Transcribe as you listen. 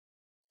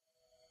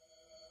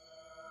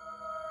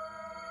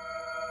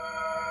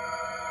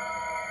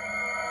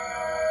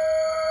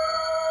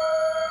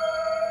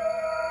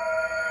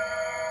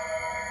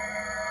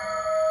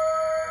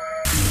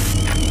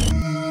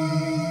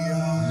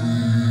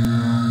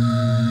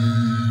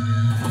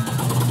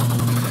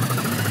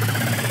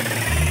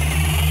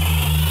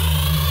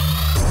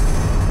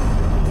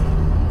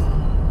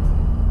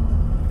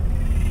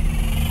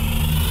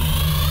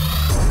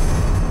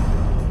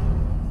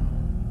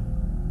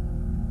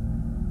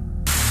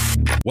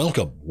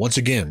Welcome once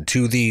again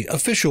to the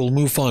official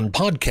MUFON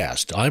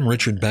Podcast. I'm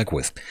Richard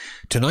Beckwith.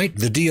 Tonight,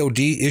 the DOD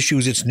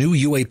issues its new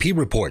UAP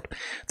report.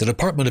 The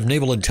Department of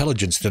Naval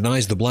Intelligence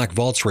denies the Black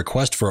Vault's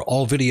request for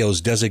all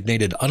videos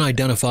designated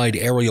unidentified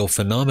aerial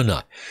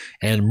phenomena.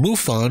 And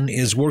MUFON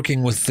is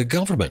working with the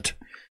government.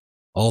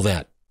 All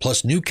that,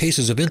 plus new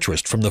cases of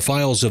interest from the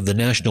files of the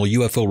National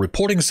UFO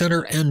Reporting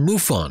Center and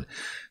MUFON.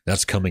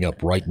 That's coming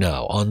up right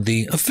now on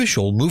the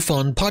official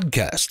MUFON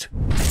Podcast.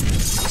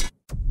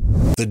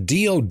 The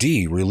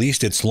DOD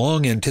released its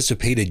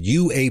long-anticipated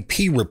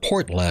UAP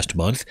report last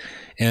month,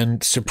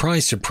 and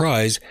surprise,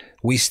 surprise,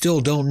 we still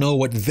don't know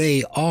what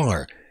they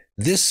are.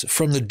 This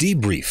from the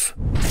Debrief.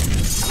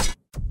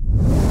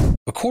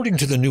 According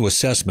to the new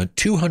assessment,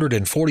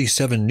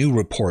 247 new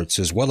reports,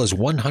 as well as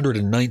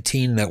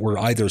 119 that were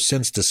either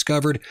since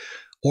discovered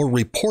or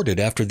reported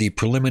after the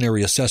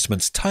preliminary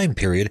assessment's time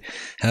period,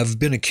 have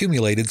been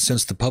accumulated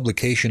since the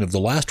publication of the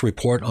last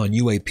report on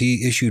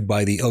UAP issued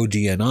by the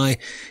ODNI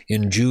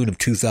in June of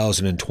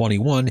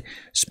 2021,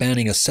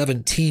 spanning a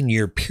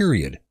 17-year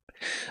period.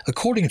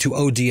 According to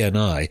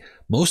ODNI,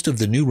 most of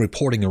the new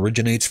reporting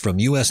originates from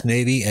U.S.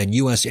 Navy and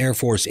U.S. Air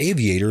Force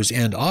aviators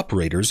and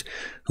operators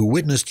who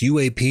witnessed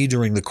UAP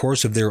during the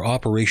course of their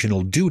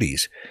operational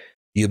duties.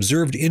 The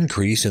observed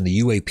increase in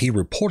the UAP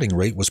reporting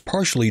rate was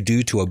partially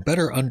due to a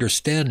better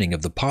understanding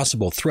of the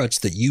possible threats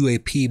that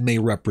UAP may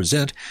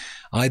represent,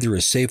 either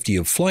as safety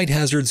of flight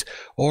hazards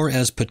or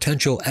as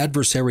potential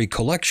adversary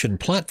collection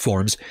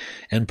platforms,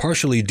 and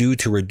partially due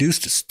to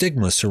reduced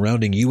stigma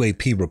surrounding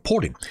UAP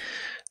reporting.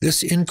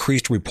 This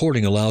increased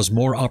reporting allows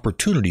more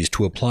opportunities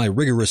to apply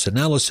rigorous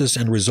analysis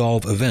and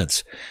resolve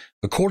events.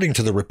 According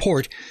to the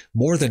report,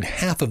 more than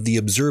half of the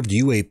observed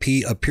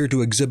UAP appear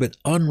to exhibit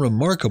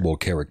unremarkable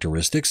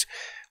characteristics,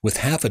 with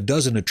half a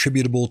dozen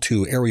attributable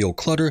to aerial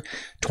clutter,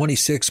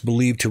 26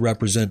 believed to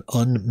represent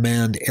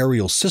unmanned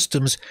aerial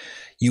systems,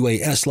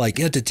 UAS-like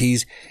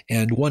entities,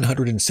 and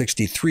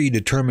 163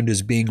 determined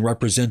as being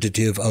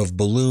representative of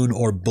balloon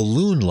or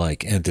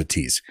balloon-like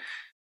entities.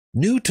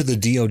 New to the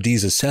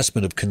DoD's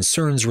assessment of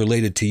concerns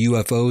related to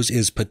UFOs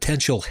is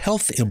potential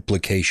health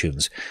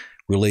implications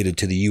related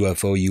to the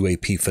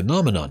UFO-UAP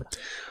phenomenon.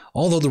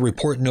 Although the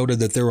report noted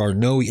that there are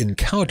no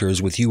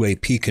encounters with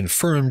UAP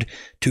confirmed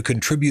to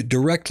contribute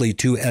directly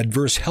to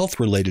adverse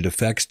health-related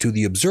effects to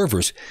the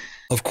observers.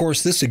 Of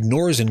course, this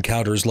ignores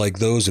encounters like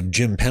those of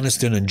Jim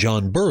Peniston and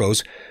John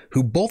Burroughs,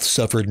 who both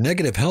suffered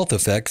negative health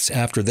effects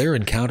after their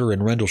encounter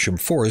in Rendlesham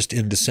Forest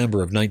in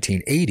December of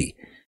 1980.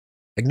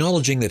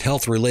 Acknowledging that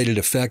health-related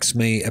effects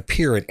may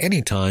appear at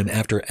any time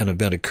after an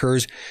event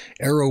occurs,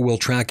 AARO will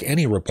track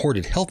any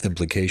reported health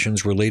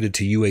implications related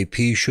to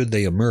UAP should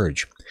they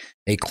emerge.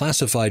 A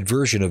classified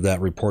version of that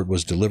report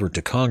was delivered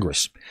to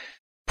Congress.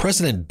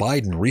 President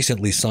Biden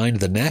recently signed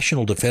the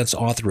National Defense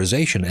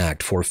Authorization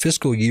Act for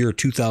fiscal year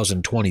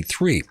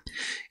 2023.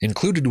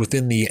 Included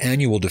within the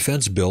annual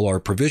defense bill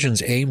are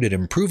provisions aimed at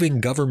improving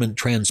government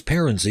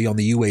transparency on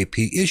the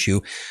UAP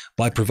issue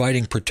by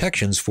providing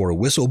protections for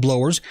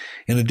whistleblowers,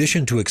 in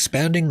addition to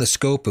expanding the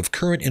scope of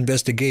current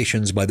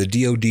investigations by the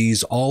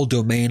DoD's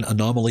All-Domain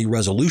Anomaly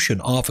Resolution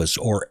Office,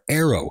 or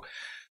AARO.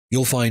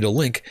 You'll find a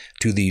link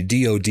to the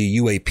DOD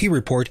UAP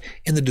report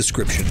in the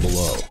description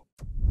below.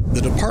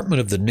 The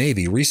Department of the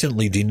Navy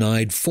recently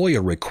denied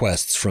FOIA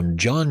requests from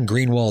John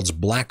Greenwald's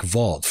Black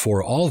Vault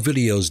for all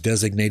videos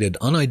designated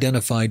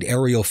unidentified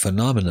aerial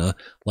phenomena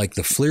like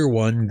the FLIR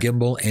 1,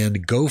 gimbal,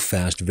 and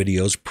GoFast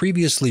videos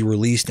previously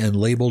released and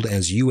labeled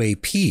as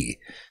UAP.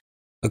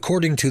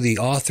 According to the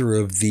author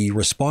of the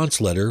response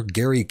letter,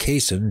 Gary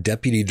Kaysen,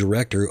 Deputy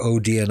Director,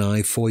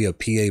 ODNI FOIA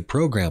PA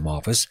Program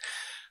Office,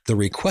 the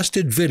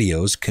requested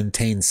videos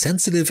contain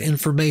sensitive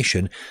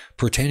information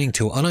pertaining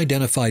to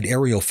unidentified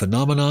aerial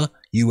phenomena,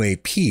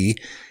 UAP,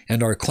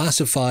 and are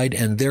classified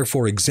and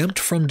therefore exempt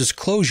from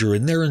disclosure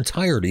in their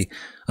entirety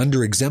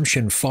under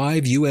Exemption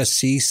 5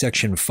 U.S.C.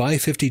 Section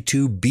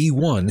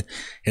 552b1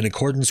 in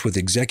accordance with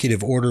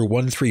Executive Order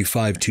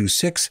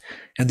 13526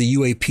 and the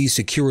UAP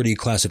Security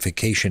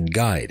Classification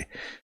Guide.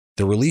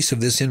 The release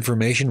of this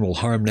information will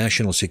harm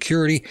national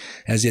security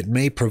as it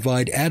may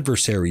provide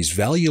adversaries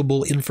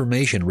valuable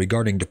information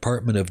regarding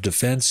Department of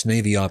Defense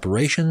Navy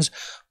operations,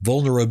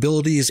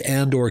 vulnerabilities,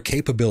 and/or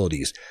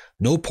capabilities.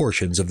 No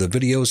portions of the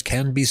videos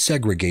can be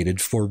segregated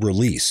for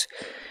release.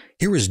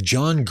 Here is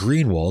John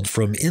Greenwald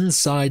from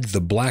inside the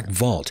Black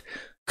Vault,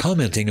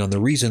 commenting on the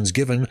reasons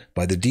given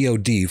by the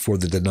DoD for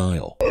the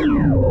denial.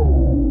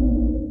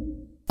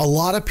 A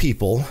lot of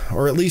people,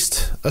 or at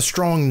least a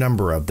strong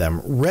number of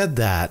them, read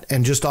that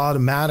and just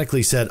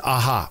automatically said,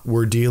 aha,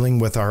 we're dealing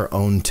with our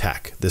own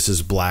tech. This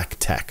is black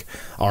tech,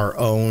 our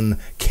own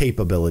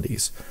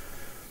capabilities.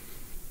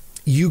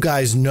 You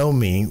guys know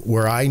me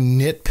where I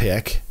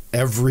nitpick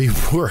every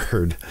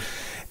word.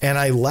 And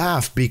I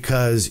laugh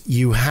because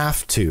you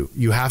have to.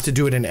 You have to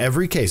do it in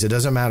every case. It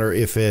doesn't matter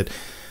if it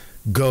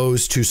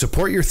goes to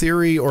support your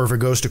theory or if it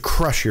goes to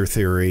crush your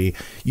theory.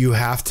 You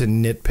have to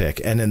nitpick.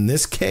 And in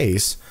this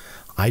case,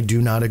 I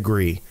do not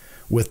agree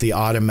with the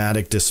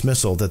automatic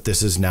dismissal that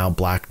this is now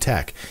black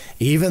tech,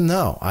 even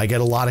though I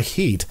get a lot of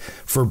heat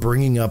for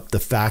bringing up the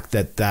fact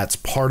that that's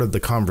part of the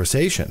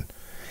conversation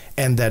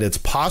and that it's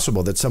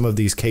possible that some of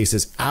these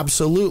cases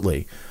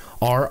absolutely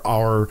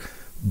are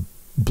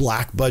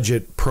black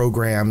budget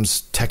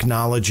programs,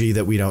 technology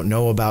that we don't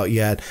know about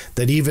yet,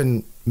 that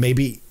even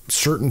maybe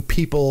certain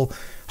people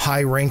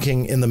high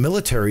ranking in the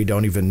military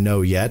don't even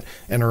know yet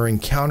and are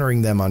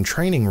encountering them on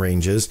training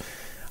ranges.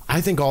 I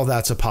think all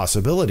that's a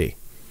possibility.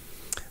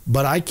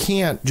 But I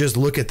can't just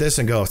look at this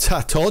and go,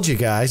 I told you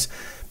guys,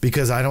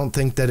 because I don't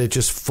think that it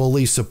just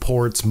fully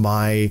supports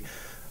my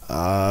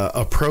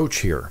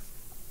approach here.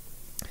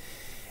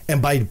 And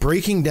by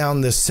breaking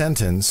down this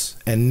sentence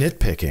and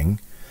nitpicking,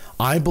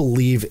 I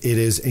believe it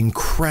is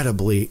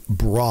incredibly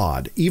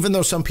broad, even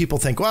though some people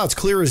think, well, it's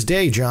clear as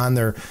day, John.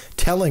 They're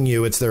telling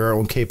you it's their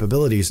own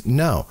capabilities.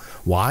 No.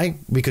 Why?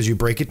 Because you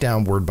break it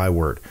down word by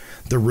word.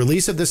 The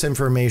release of this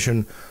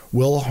information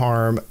will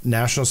harm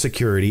national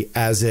security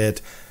as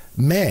it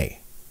may.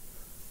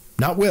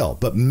 Not will,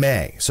 but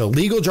may. So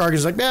legal jargon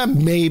is like,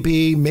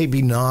 maybe,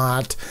 maybe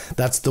not.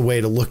 That's the way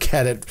to look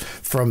at it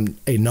from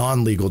a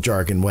non-legal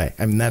jargon way.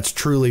 I mean, that's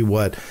truly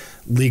what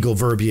legal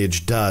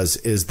verbiage does,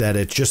 is that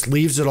it just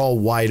leaves it all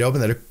wide open,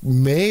 that it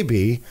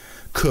maybe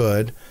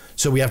could.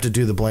 So we have to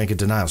do the blanket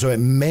denial. So it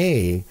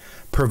may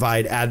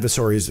provide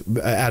adversaries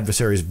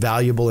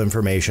valuable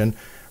information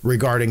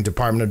regarding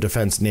Department of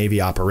Defense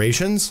Navy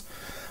operations,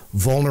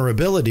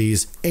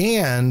 vulnerabilities,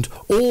 and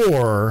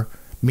or,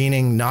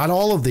 meaning not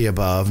all of the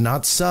above,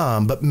 not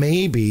some, but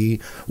maybe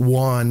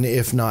one,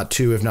 if not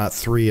two, if not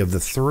three of the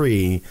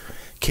three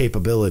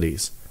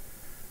capabilities.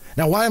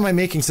 Now, why am I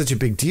making such a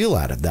big deal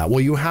out of that? Well,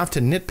 you have to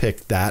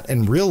nitpick that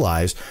and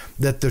realize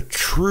that the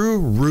true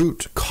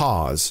root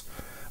cause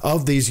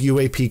of these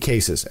UAP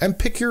cases, and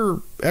pick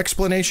your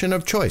explanation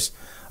of choice,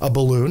 a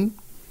balloon,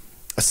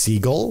 a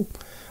seagull.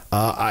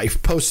 I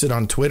posted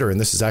on Twitter, and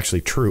this is actually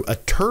true, a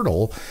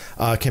turtle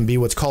can be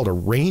what's called a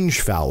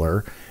range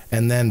fowler.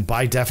 And then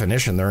by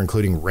definition, they're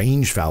including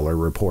range fowler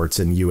reports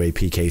in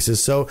UAP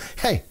cases. So,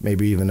 hey,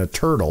 maybe even a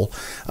turtle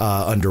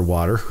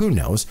underwater. Who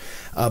knows?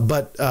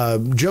 But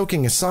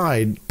joking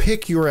aside,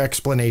 pick your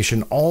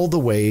explanation all the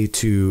way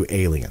to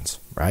aliens,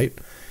 right?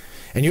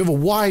 And you have a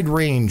wide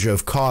range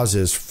of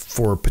causes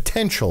for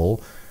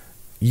potential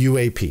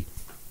UAP.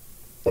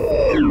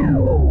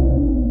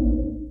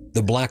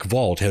 The Black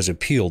Vault has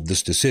appealed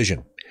this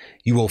decision.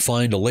 You will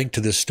find a link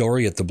to this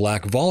story at the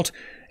Black Vault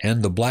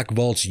and the Black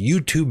Vault's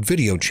YouTube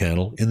video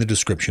channel in the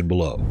description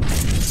below.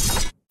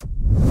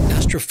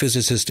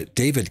 Astrophysicist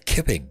David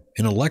Kipping,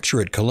 in a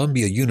lecture at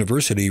Columbia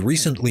University,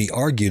 recently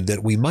argued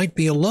that we might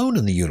be alone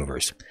in the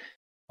universe.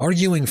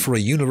 Arguing for a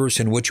universe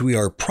in which we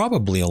are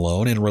probably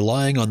alone and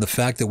relying on the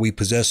fact that we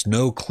possess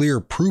no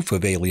clear proof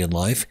of alien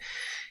life,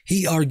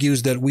 he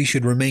argues that we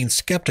should remain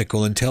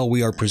skeptical until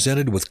we are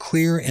presented with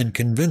clear and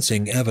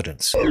convincing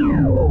evidence.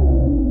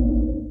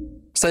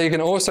 So you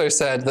can also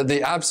say that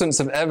the absence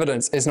of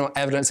evidence is not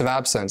evidence of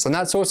absence. And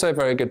that's also a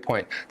very good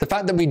point. The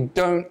fact that we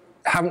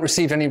haven't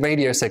received any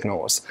radio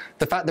signals,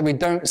 the fact that we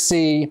don't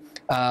see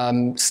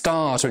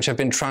stars which have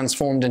been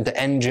transformed into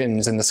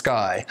engines in the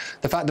sky,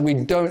 the fact that we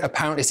don't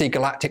apparently see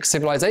galactic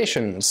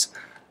civilizations,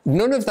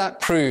 none of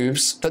that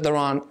proves that there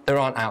aren't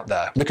out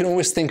there. We can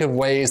always think of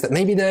ways that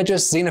maybe they're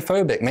just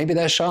xenophobic, maybe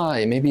they're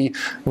shy, maybe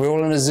we're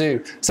all in a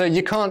zoo. So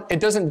it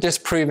doesn't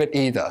disprove it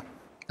either,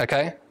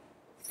 okay?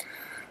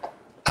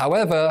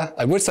 However,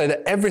 I would say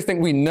that everything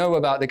we know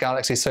about the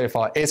galaxy so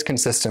far is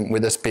consistent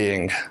with us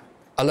being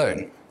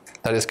alone.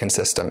 That is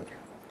consistent.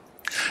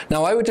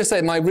 Now, I would just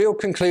say my real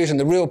conclusion,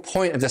 the real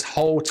point of this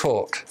whole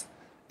talk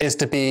is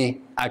to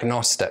be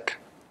agnostic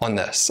on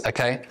this,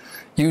 okay?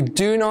 You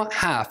do not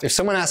have, if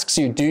someone asks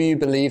you, do you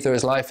believe there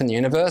is life in the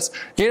universe?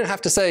 You don't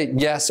have to say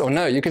yes or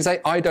no. You can say,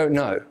 I don't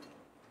know.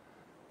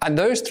 And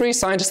those three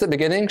scientists at the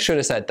beginning should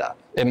have said that,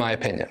 in my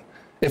opinion.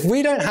 If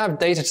we don't have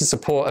data to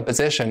support a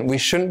position, we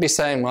shouldn't be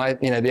saying, well,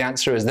 the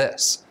answer is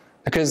this.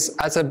 Because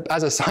as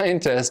a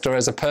scientist or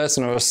as a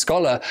person or a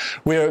scholar,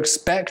 we are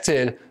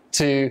expected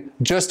to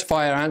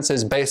justify our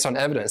answers based on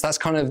evidence. That's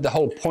kind of the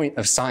whole point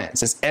of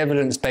science. It's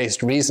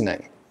evidence-based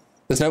reasoning.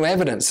 There's no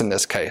evidence in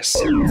this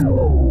case.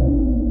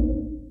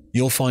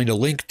 You'll find a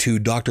link to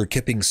Dr.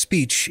 Kipping's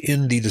speech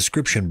in the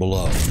description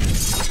below.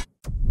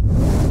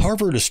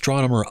 Harvard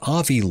astronomer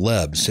Avi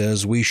Loeb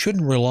says we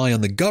shouldn't rely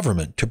on the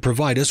government to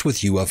provide us with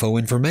UFO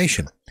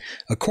information.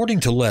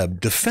 According to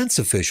Loeb, defense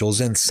officials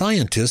and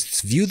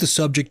scientists view the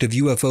subject of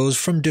UFOs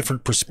from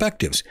different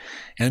perspectives,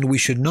 and we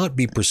should not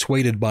be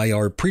persuaded by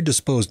our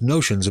predisposed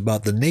notions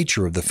about the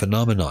nature of the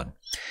phenomenon.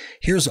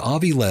 Here's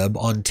Avi Loeb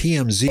on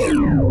TMZ.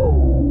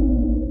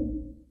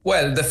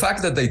 Well, the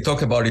fact that they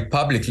talk about it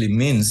publicly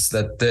means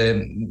that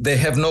they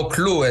have no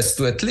clue as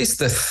to at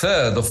least a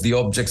third of the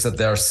objects that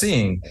they are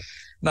seeing.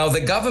 Now,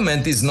 the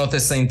government is not a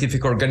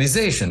scientific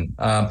organization.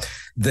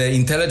 The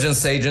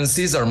intelligence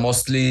agencies are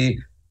mostly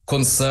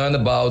concerned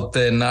about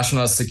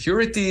national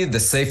security, the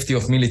safety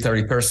of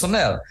military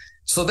personnel.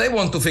 So they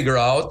want to figure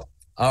out,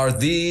 are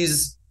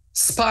these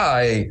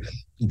spy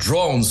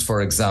drones,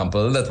 for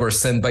example, that were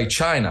sent by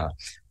China?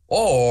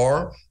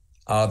 Or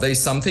are they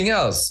something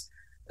else?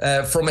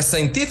 From a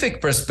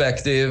scientific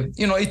perspective,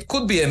 it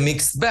could be a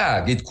mixed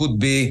bag. It could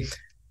be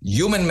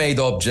human-made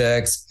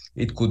objects.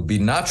 It could be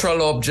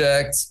natural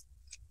objects.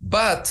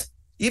 But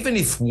even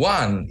if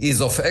one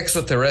is of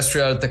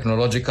extraterrestrial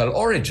technological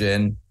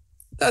origin,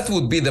 that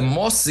would be the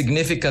most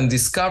significant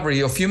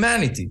discovery of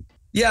humanity.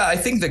 Yeah, I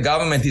think the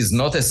government is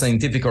not a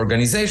scientific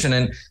organization,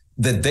 and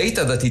the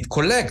data that it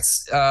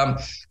collects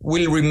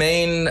will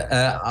remain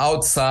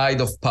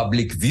outside of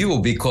public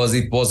view because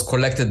it was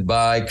collected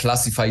by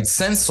classified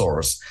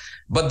sensors.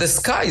 But the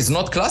sky is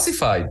not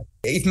classified.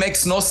 It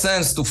makes no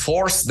sense to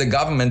force the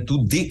government to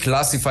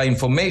declassify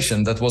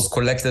information that was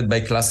collected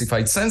by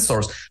classified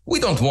sensors. We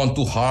don't want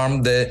to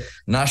harm the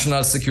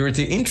national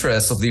security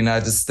interests of the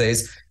United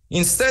States.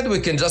 Instead, we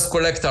can just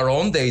collect our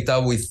own data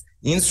with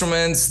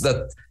instruments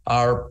that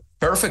are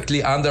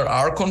perfectly under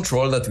our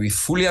control, that we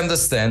fully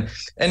understand,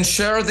 and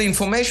share the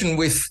information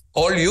with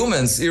all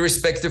humans,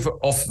 irrespective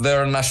of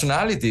their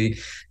nationality,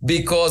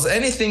 because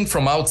anything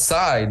from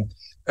outside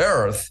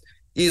Earth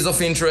is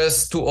of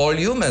interest to all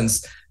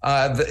humans.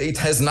 It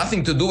has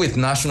nothing to do with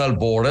national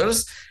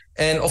borders.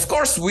 And of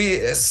course, we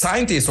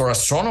scientists or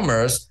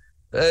astronomers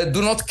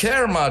do not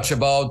care much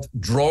about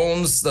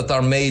drones that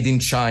are made in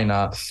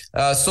China.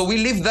 So we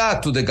leave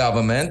that to the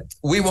government.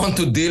 We want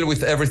to deal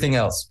with everything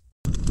else.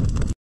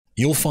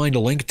 You'll find a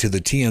link to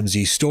the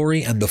TMZ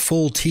story and the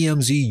full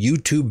TMZ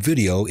YouTube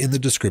video in the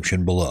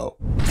description below.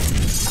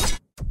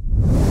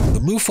 The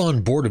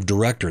MUFON Board of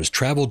Directors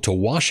traveled to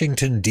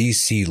Washington,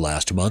 D.C.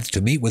 last month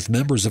to meet with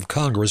members of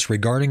Congress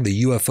regarding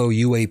the UFO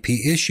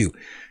UAP issue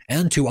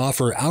and to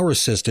offer our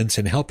assistance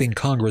in helping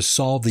Congress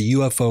solve the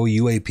UFO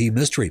UAP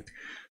mystery.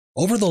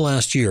 Over the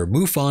last year,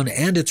 MUFON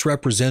and its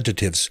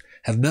representatives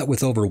have met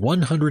with over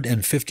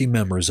 150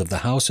 members of the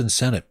House and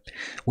Senate.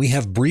 We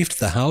have briefed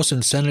the House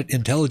and Senate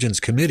Intelligence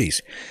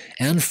Committees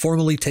and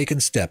formally taken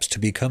steps to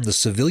become the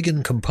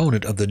civilian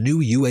component of the new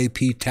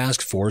UAP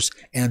Task Force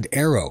and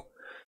AARO.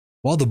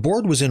 While the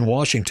board was in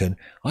Washington,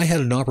 I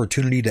had an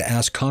opportunity to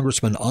ask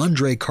Congressman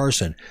Andre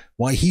Carson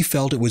why he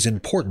felt it was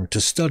important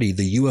to study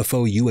the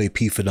UFO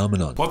UAP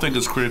phenomenon. Well, I think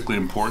it's critically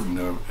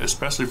important,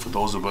 especially for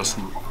those of us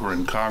who are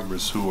in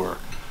Congress who are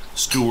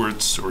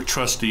stewards or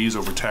trustees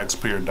over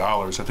taxpayer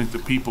dollars. I think the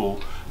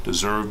people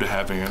deserve to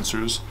have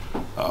answers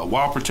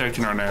while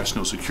protecting our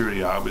national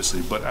security,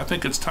 obviously. But I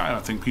think it's time. I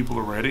think people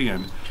are ready,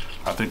 and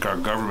I think our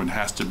government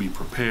has to be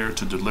prepared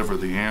to deliver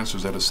the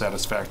answers that are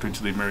satisfactory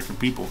to the American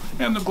people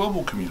and the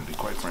global community,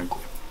 quite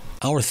frankly.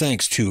 Our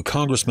thanks to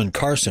Congressman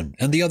Carson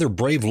and the other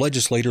brave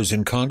legislators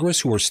in Congress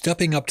who are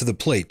stepping up to the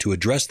plate to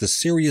address the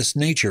serious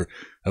nature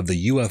of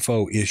the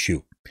UFO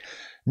issue.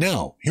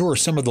 Now, here are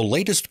some of the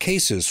latest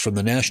cases from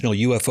the National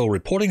UFO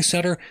Reporting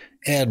Center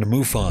and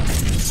MUFON.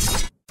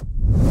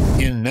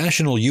 In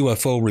National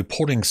UFO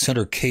Reporting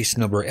Center case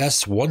number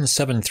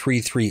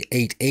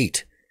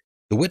S173388,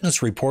 the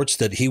witness reports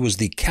that he was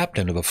the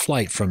captain of a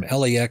flight from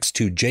LAX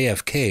to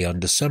JFK on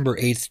December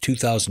 8,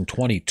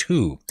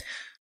 2022.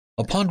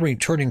 Upon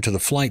returning to the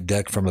flight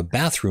deck from a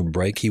bathroom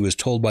break, he was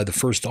told by the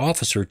first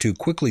officer to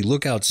quickly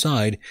look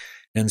outside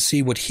and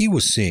see what he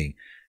was seeing.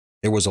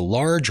 There was a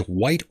large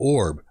white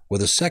orb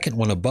with a second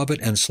one above it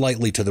and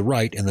slightly to the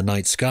right in the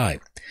night sky.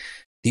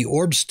 The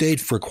orb stayed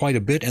for quite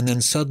a bit and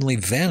then suddenly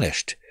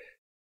vanished.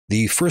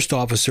 The first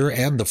officer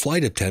and the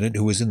flight attendant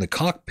who was in the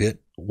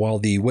cockpit while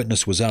the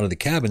witness was out of the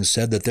cabin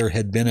said that there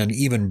had been an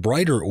even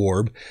brighter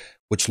orb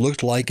which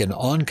looked like an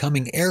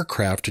oncoming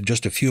aircraft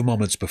just a few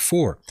moments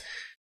before.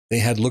 They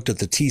had looked at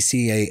the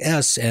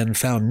TCAS and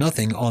found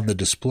nothing on the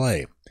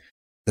display.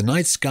 The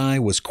night sky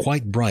was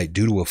quite bright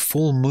due to a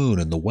full moon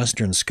in the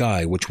western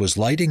sky, which was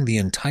lighting the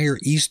entire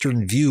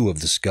eastern view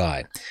of the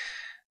sky.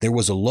 There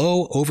was a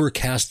low,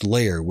 overcast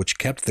layer which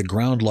kept the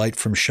ground light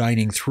from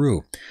shining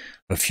through.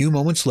 A few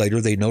moments later,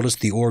 they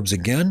noticed the orbs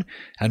again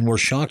and were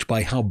shocked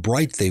by how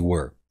bright they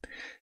were.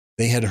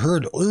 They had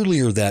heard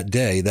earlier that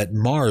day that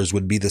Mars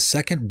would be the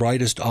second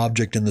brightest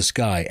object in the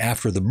sky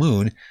after the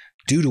moon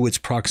due to its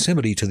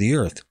proximity to the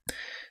Earth.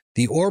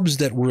 The orbs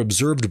that were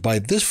observed by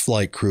this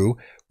flight crew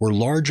were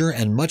larger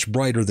and much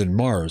brighter than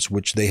Mars,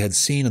 which they had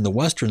seen in the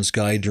western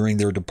sky during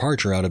their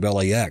departure out of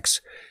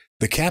LAX.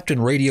 The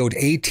captain radioed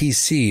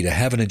ATC to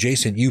have an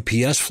adjacent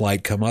UPS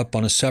flight come up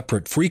on a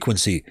separate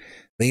frequency.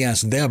 They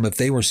asked them if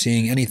they were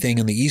seeing anything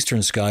in the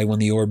eastern sky when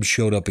the orbs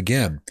showed up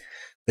again.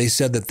 They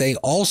said that they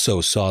also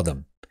saw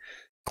them.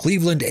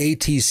 Cleveland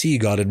ATC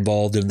got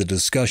involved in the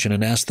discussion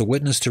and asked the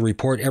witness to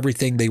report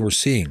everything they were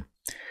seeing.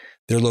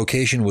 Their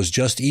location was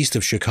just east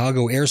of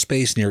Chicago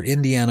airspace near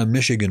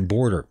Indiana-Michigan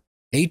border.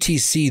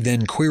 ATC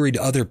then queried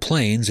other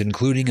planes,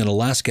 including an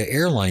Alaska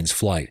Airlines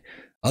flight.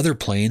 Other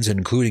planes,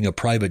 including a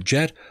private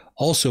jet,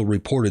 also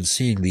reported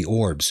seeing the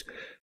orbs.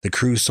 The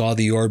crew saw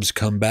the orbs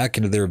come back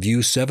into their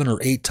view 7 or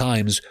 8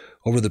 times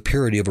over the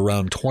period of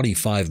around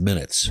 25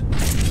 minutes.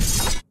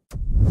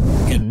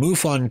 In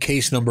MUFON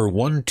case number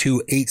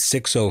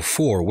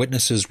 128604,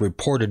 witnesses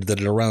reported that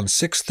at around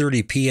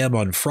 6:30 p.m.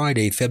 on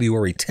Friday,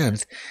 February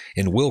 10th,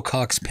 in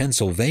Wilcox,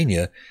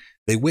 Pennsylvania,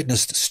 They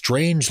witnessed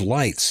strange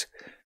lights.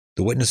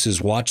 The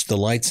witnesses watched the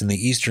lights in the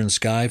eastern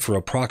sky for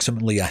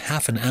approximately a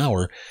half an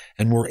hour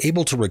and were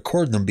able to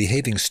record them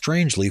behaving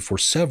strangely for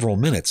several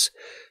minutes.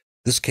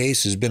 This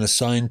case has been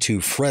assigned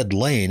to Fred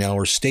Lane,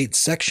 our state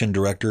section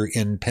director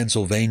in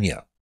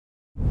Pennsylvania.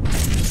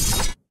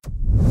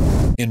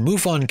 In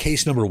MUFON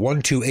case number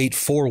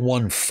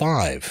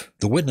 128415,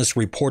 the witness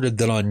reported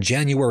that on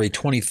January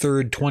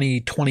 23,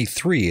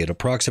 2023, at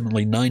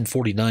approximately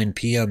 9:49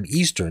 p.m.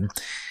 Eastern,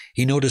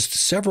 he noticed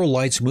several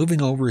lights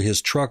moving over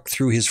his truck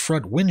through his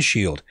front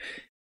windshield.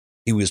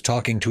 He was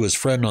talking to his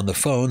friend on the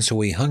phone, so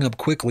he hung up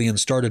quickly and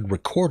started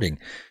recording.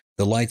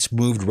 The lights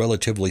moved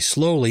relatively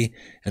slowly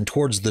and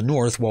towards the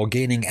north while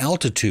gaining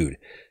altitude.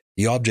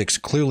 The objects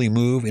clearly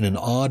move in an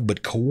odd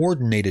but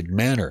coordinated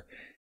manner.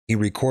 He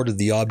recorded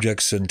the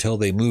objects until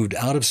they moved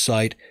out of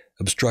sight,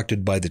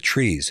 obstructed by the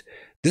trees.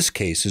 This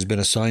case has been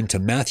assigned to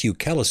Matthew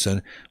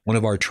Kellison, one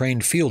of our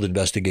trained field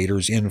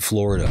investigators in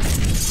Florida.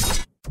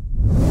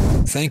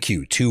 Thank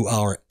you to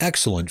our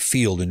excellent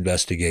field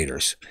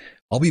investigators.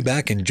 I'll be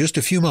back in just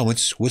a few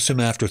moments with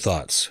some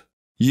afterthoughts.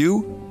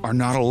 You are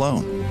not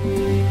alone.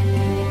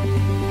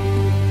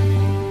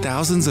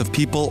 Thousands of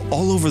people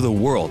all over the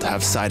world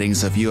have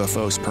sightings of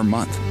UFOs per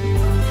month.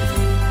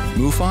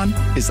 MUFON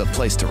is the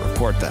place to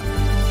report them.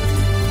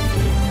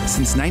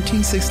 Since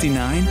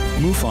 1969,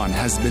 MUFON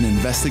has been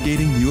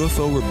investigating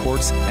UFO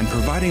reports and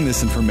providing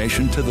this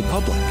information to the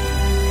public.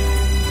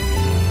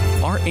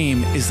 Our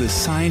aim is the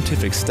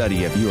scientific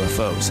study of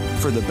UFOs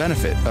for the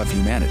benefit of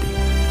humanity.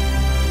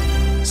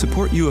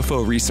 Support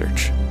UFO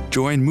research.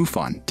 Join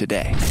MUFON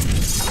today.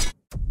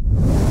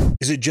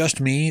 Is it just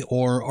me,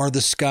 or are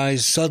the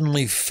skies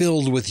suddenly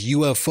filled with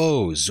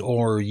UFOs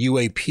or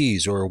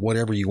UAPs or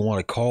whatever you want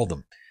to call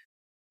them?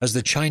 Has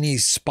the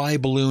Chinese spy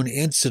balloon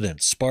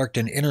incident sparked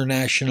an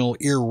international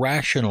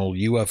irrational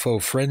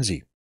UFO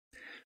frenzy?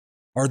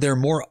 Are there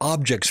more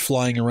objects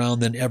flying around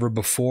than ever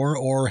before,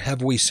 or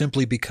have we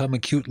simply become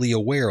acutely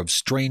aware of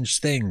strange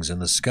things in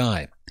the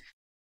sky?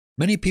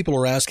 Many people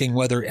are asking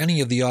whether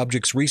any of the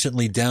objects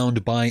recently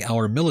downed by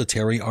our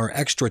military are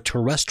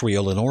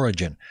extraterrestrial in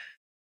origin.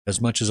 As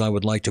much as I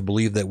would like to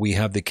believe that we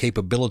have the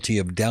capability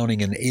of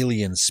downing an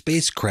alien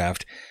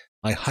spacecraft,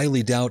 I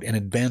highly doubt an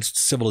advanced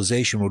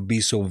civilization would be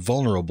so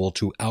vulnerable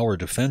to our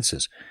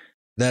defenses.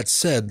 That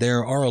said,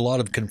 there are a lot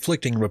of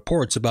conflicting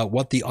reports about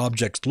what the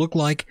objects look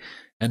like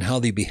and how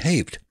they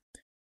behaved.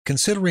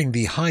 Considering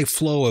the high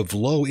flow of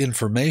low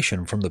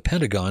information from the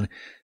Pentagon,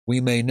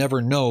 we may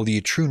never know the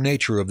true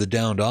nature of the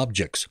downed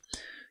objects.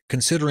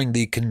 Considering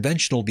the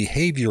conventional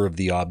behavior of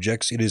the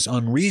objects, it is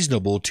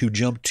unreasonable to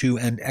jump to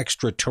an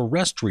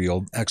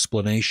extraterrestrial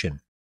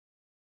explanation.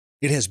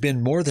 It has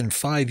been more than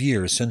 5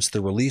 years since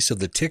the release of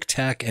the Tic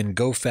Tac and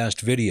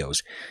GoFast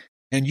videos,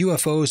 and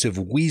UFOs have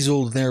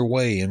weaseled their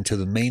way into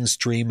the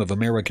mainstream of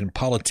American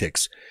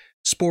politics,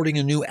 sporting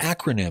a new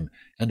acronym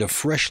and a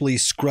freshly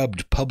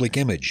scrubbed public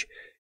image.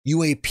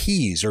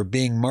 UAPs are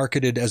being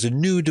marketed as a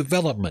new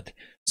development,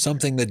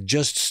 something that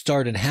just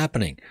started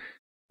happening.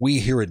 We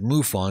here at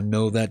MUFON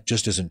know that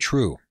just isn't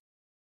true.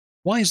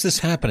 Why is this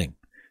happening?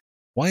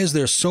 Why is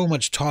there so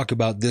much talk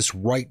about this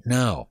right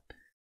now?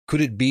 Could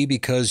it be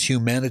because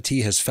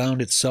humanity has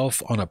found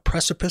itself on a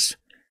precipice?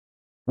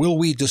 Will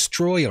we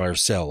destroy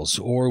ourselves,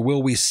 or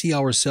will we see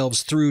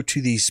ourselves through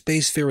to the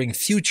spacefaring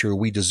future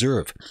we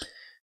deserve?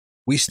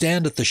 We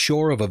stand at the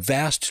shore of a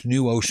vast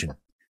new ocean,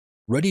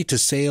 ready to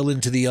sail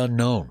into the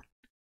unknown.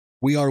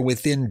 We are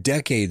within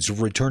decades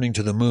of returning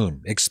to the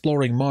moon,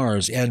 exploring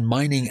Mars, and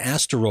mining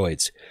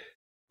asteroids.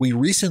 We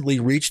recently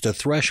reached a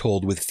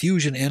threshold with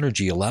fusion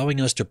energy, allowing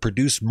us to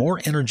produce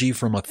more energy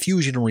from a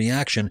fusion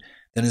reaction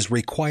than is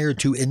required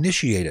to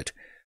initiate it.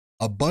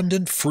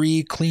 Abundant,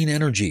 free, clean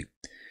energy.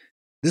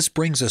 This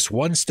brings us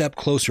one step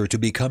closer to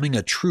becoming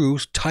a true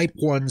Type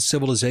 1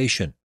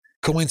 civilization.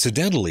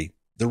 Coincidentally,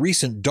 the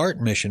recent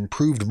DART mission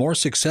proved more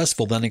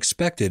successful than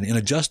expected in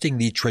adjusting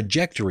the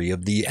trajectory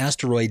of the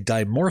asteroid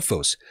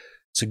Dimorphos,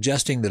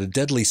 suggesting that a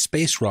deadly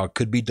space rock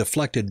could be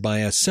deflected by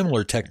a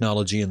similar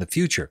technology in the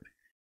future.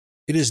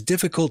 It is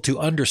difficult to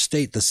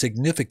understate the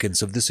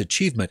significance of this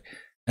achievement,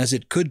 as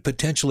it could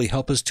potentially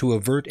help us to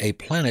avert a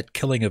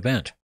planet-killing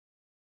event.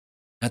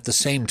 At the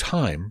same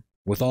time,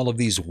 with all of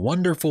these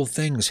wonderful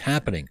things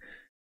happening,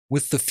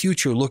 with the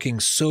future looking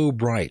so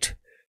bright,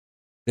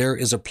 there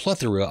is a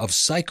plethora of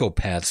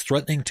psychopaths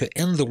threatening to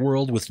end the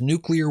world with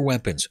nuclear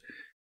weapons.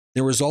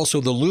 There is also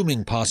the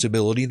looming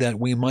possibility that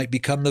we might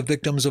become the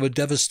victims of a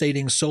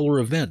devastating solar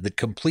event that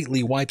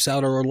completely wipes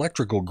out our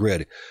electrical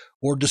grid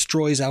or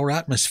destroys our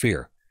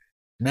atmosphere.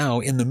 Now,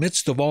 in the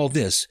midst of all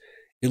this,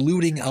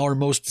 eluding our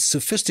most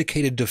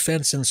sophisticated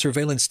defense and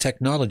surveillance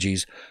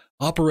technologies,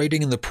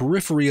 operating in the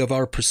periphery of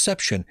our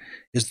perception,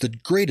 is the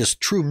greatest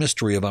true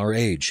mystery of our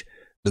age,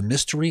 the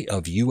mystery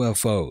of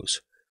UFOs.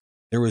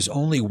 There is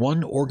only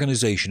one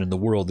organization in the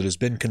world that has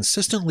been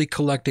consistently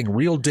collecting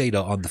real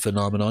data on the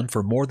phenomenon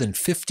for more than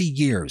 50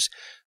 years,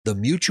 the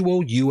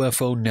Mutual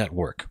UFO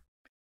Network.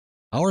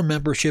 Our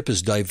membership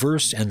is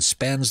diverse and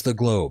spans the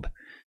globe.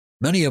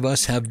 Many of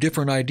us have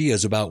different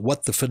ideas about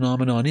what the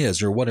phenomenon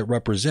is or what it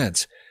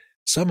represents.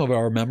 Some of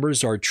our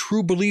members are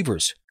true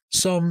believers.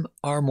 Some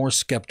are more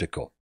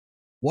skeptical.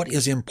 What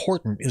is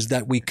important is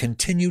that we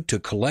continue to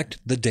collect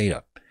the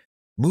data.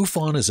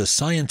 MUFON is a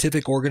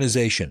scientific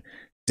organization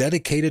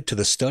dedicated to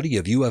the study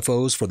of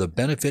UFOs for the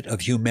benefit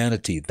of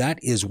humanity. That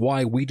is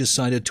why we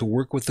decided to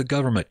work with the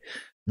government,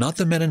 not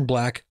the men in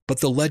black,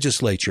 but the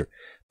legislature.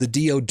 The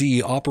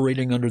DOD,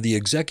 operating under the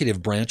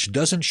executive branch,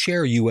 doesn't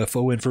share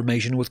UFO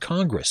information with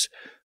Congress.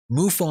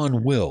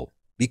 MUFON will,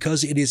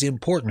 because it is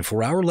important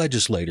for our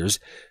legislators,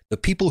 the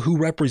people who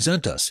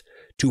represent us,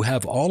 to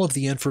have all of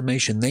the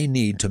information they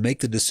need to make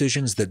the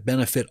decisions that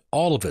benefit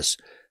all of us,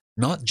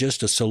 not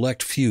just a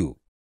select few.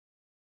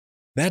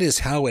 That is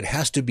how it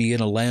has to be in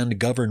a land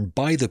governed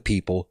by the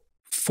people,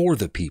 for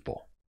the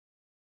people.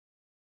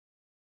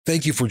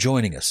 Thank you for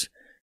joining us.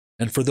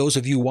 And for those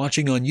of you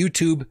watching on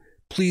YouTube,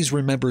 please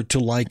remember to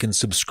like and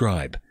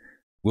subscribe.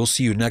 We'll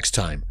see you next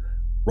time,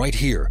 right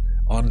here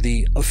on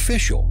the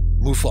official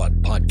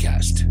MUFON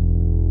Podcast.